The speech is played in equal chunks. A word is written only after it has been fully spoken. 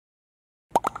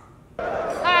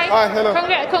Hi, hello.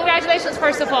 Congratulations,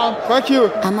 first of all. Thank you.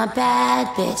 I'm a bad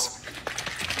bitch.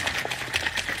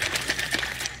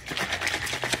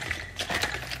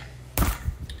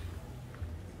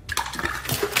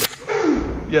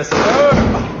 Yes, sir.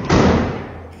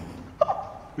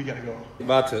 We gotta go.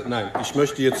 Warte, nein, ich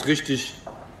möchte jetzt richtig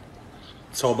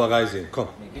Zauberei sehen. Komm,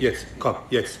 jetzt,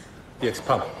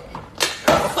 pam.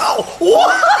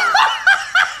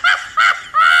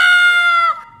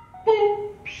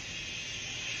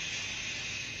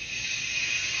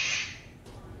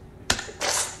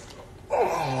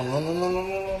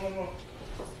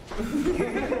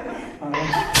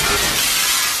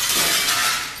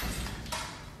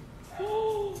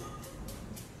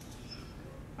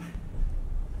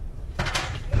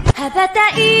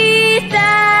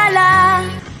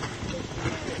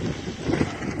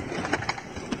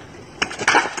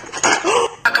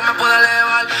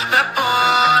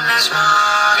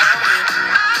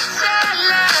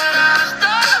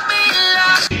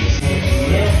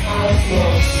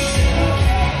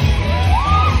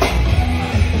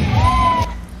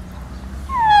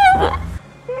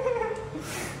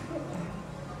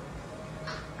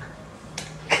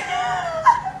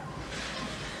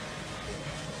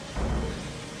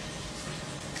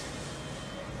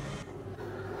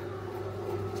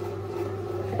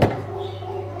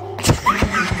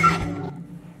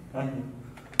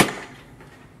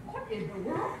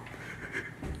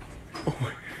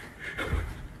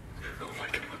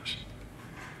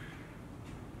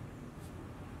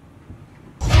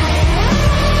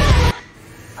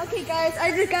 Okay guys,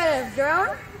 I just got a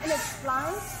drone and it's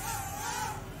flying.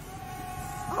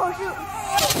 Oh shoot.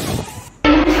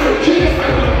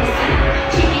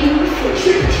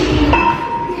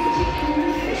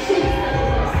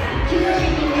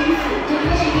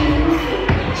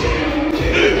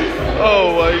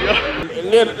 Oh my God.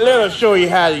 Let us show you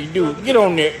how to do it. Get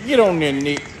on there,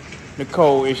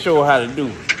 Nicole, and show her how to do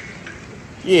it.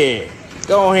 Yeah,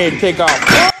 go ahead and take off.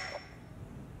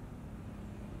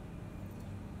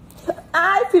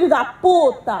 Ai, filho da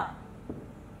puta!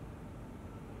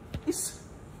 Isso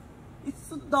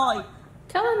dói.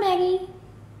 Come on, Maggie.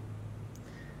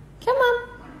 Come on.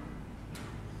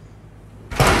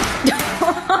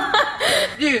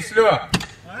 Садись, Лё.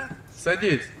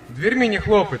 Садись. Дверьми не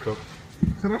хлопай только.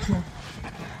 Хорошо.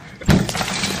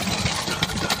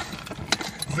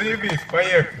 Заебись,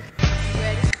 поехали.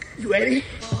 You ready?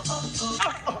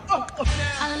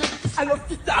 I love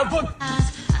the devil.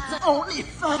 The only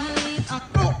son.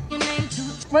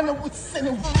 When I was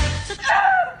sinning.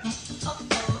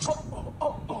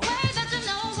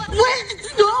 Where did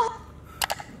you go?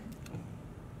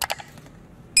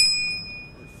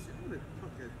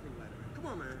 Come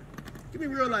on, man. Give me a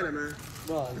real lighter, man.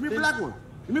 Give me a black one.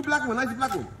 Give me a black one, nice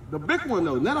black one. The big one,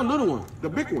 though, not a little one. The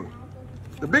big one.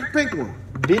 The big pink one.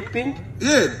 Big pink?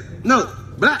 Yeah, no,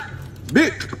 black,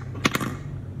 big.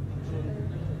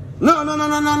 No.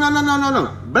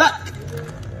 Black,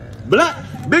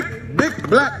 big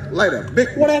black lighter. Big.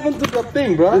 What happened to the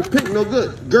thing, bro? It's pink, no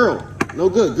good. Girl, no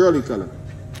good, girly color.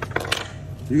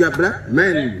 You got black?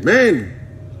 Man.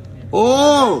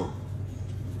 Oh,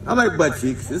 I like butt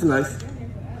cheeks. It's nice.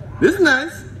 This is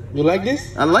nice. You like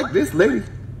this? I like this lady.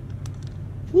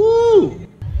 Woo!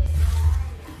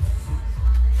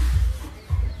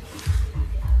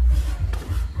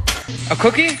 A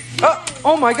cookie?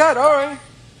 Oh my God, all right.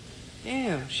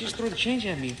 Damn, she just threw the change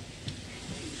at me.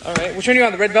 All right, which one are you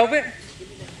on, the red velvet?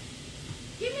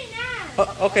 Give me now.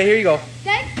 Oh, okay, here you go.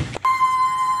 Thanks.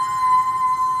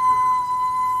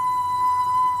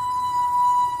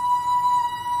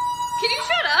 Can you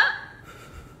shut up?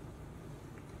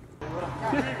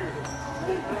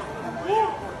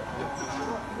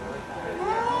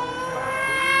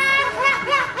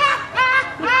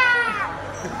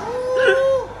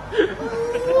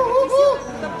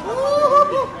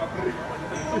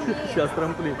 Сейчас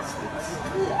трамплин.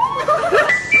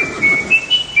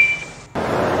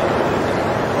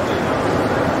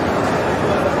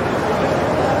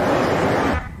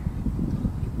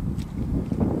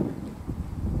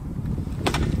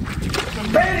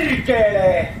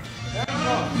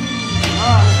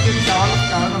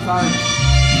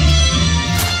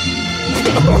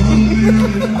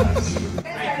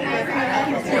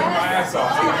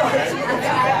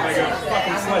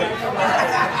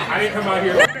 I didn't come out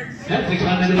here.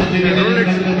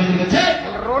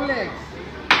 Rolex.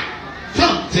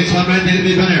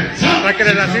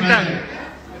 Sáquele la cita.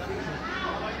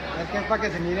 Es que es para que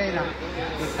se mire y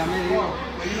está medio.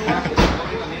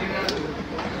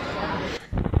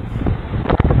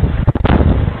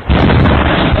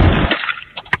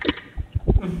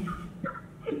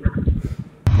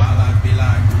 My life be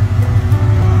like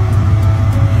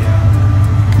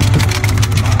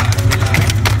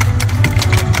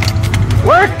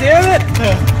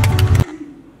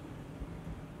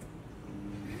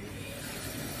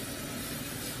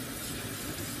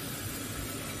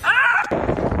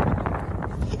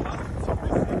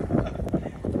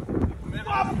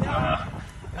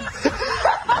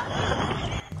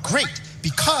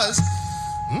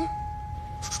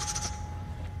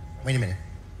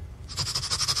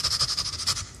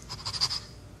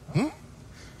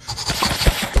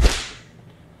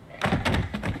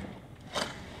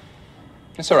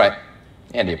It's all right.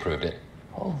 Andy approved it.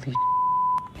 Holy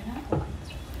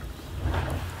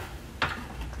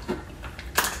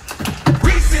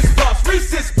Reese's Puffs,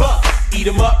 Reese's Puffs. Eat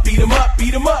 'em up, beat 'em up,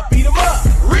 beat 'em up, beat 'em up.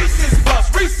 Reese's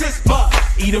Puffs, Reese's Puffs.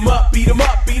 Eat 'em up, beat 'em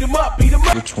up, beat 'em up, beat 'em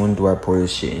up. Which one do I pour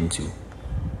this shit into?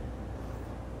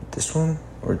 This one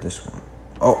or this one?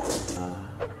 Oh.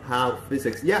 How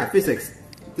physics? Yeah, physics.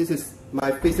 This is my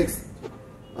physics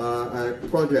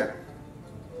project.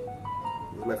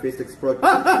 My physics project.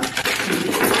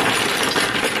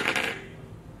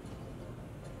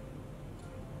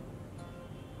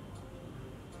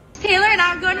 Taylor and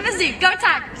I'm going to the zoo. Go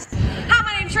Tigers. Hi,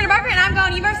 my name's Shirley Barker and I'm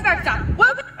going to University of Arkansas.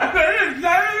 Whoop!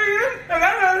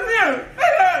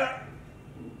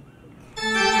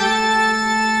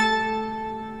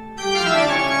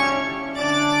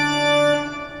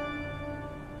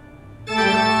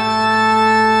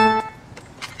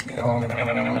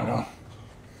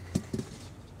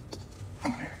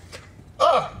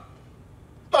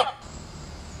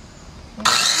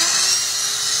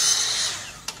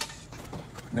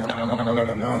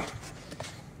 No.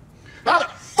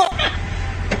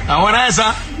 Ahora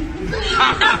esa.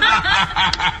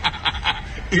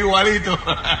 Igualito.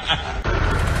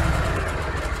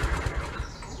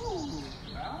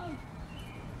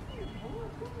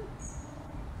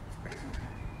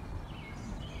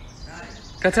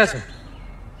 Catch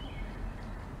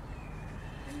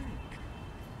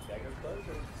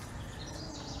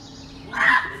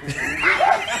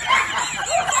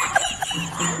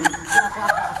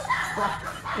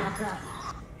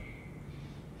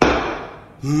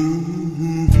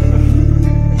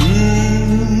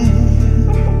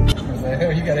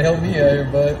You gotta help me out here,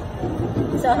 bud.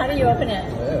 So how do you open it?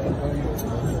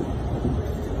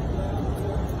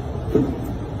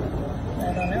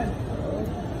 I don't know.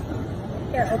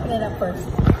 Here, open it up first.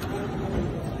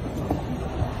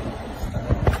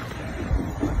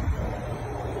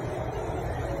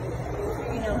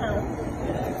 You know how?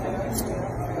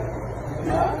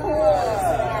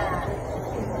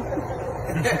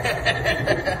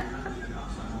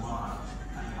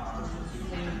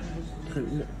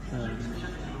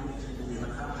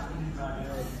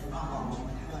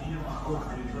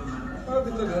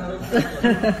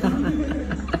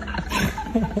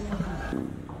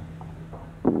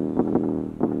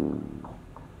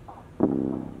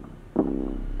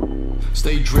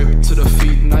 Stay dripped to the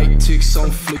feet, night ticks on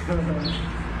flick.